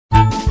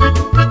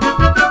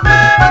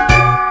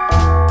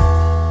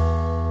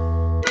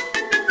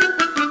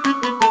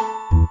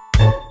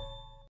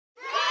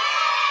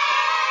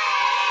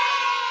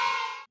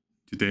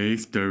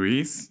Today's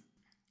story's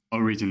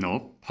original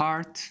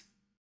part.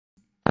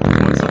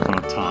 Once upon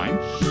a time,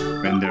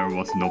 when there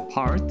was no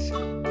part,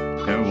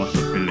 there was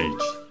a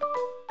village.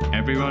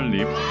 Everyone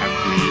lived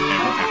happily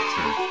ever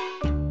after.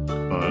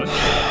 But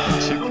the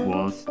chief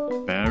was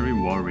very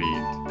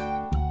worried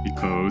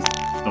because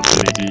the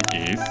village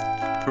is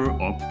full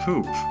of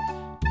poop.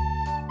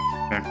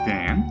 Back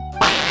then,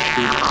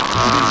 it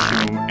didn't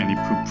show any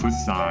poo-poo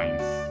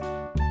signs.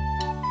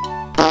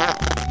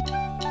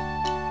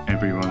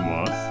 Everyone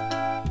was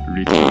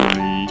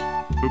literally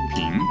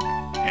pooping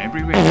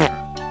everywhere.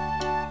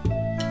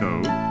 So,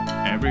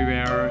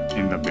 everywhere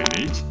in the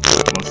village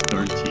was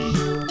dirty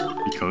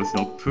because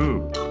of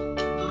poop.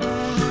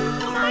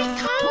 My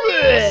tongue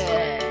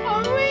is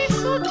always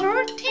so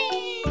dirty.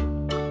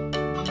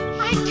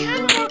 I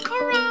can't walk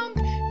around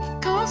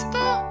because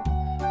the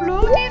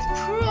road is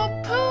full of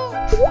poop.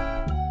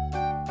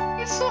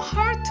 It's so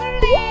hard to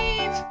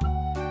live.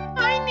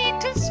 I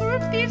need to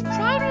solve this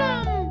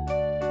problem.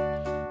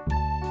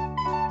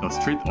 The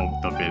streets of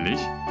the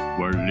village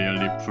were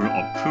really full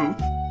of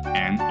poop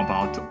and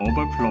about to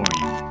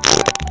overflowing.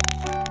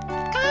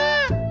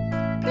 God,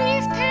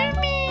 please tell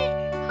me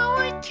how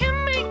I can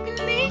make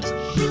village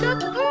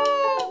without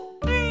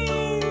poop.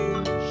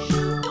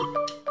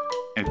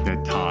 At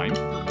that time,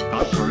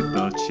 God heard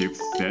the chief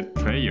said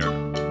prayer,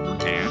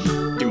 and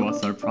he was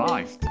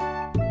surprised.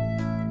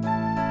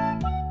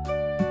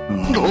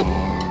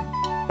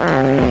 Why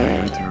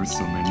are there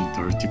so many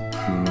dirty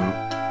poop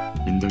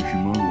in the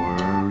human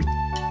world?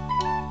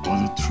 What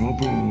a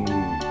trouble!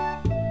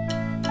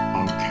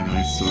 How can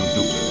I solve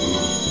the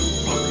poop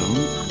problem?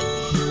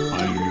 I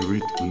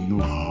really don't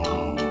know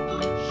how.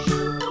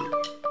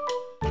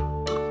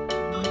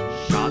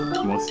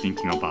 God was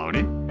thinking about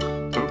it,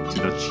 talked to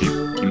the chief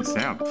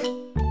himself.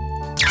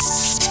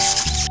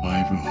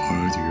 I've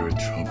heard your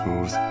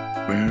troubles.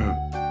 Well,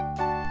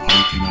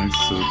 how can I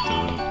solve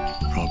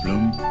the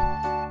problem?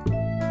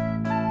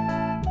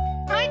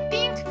 I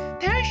think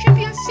there should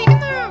be a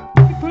signal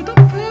before the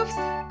poops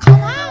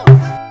come out.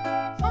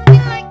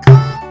 Something like a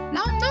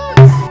loud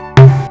noise.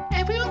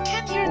 Everyone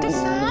can hear the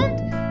sound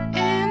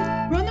and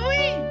run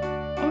away.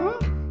 Or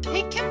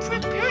they can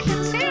prepare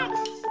themselves.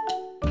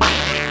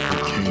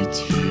 Okay,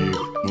 chief.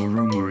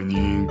 Tomorrow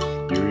morning,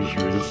 you'll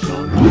hear the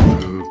sound of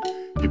poop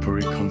before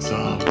it comes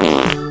out.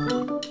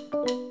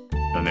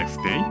 The next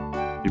day,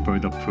 before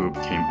the poop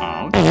came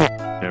out,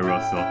 there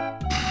was a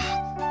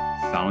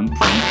sound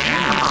from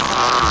animals.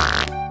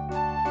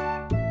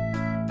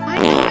 By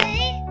the way,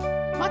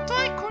 what do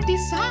I call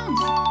these sounds?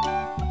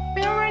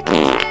 Where are the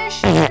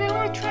trash? Where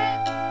are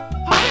trash?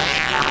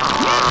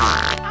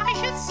 I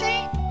should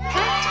say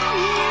hurt to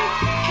mean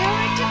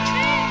hurt to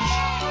trash.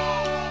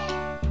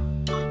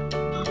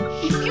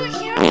 If you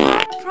hear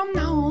hurt from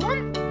now on,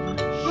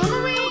 run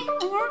away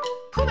or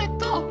poop at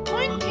the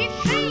appointed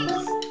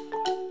place.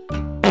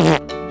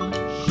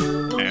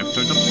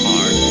 After the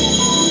part,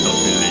 the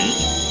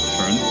village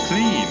turned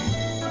clean.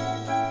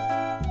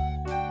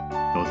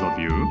 Those of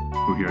you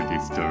who hear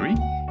this story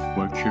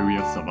were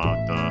curious about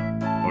the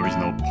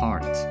original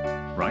part,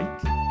 right?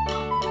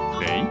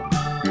 Today,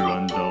 we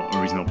run the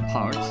original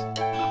part,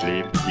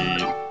 leave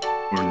it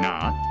or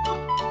not.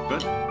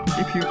 But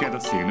if you get a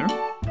signal,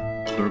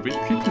 solve it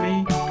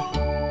quickly.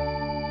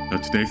 The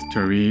today's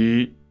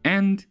story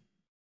end.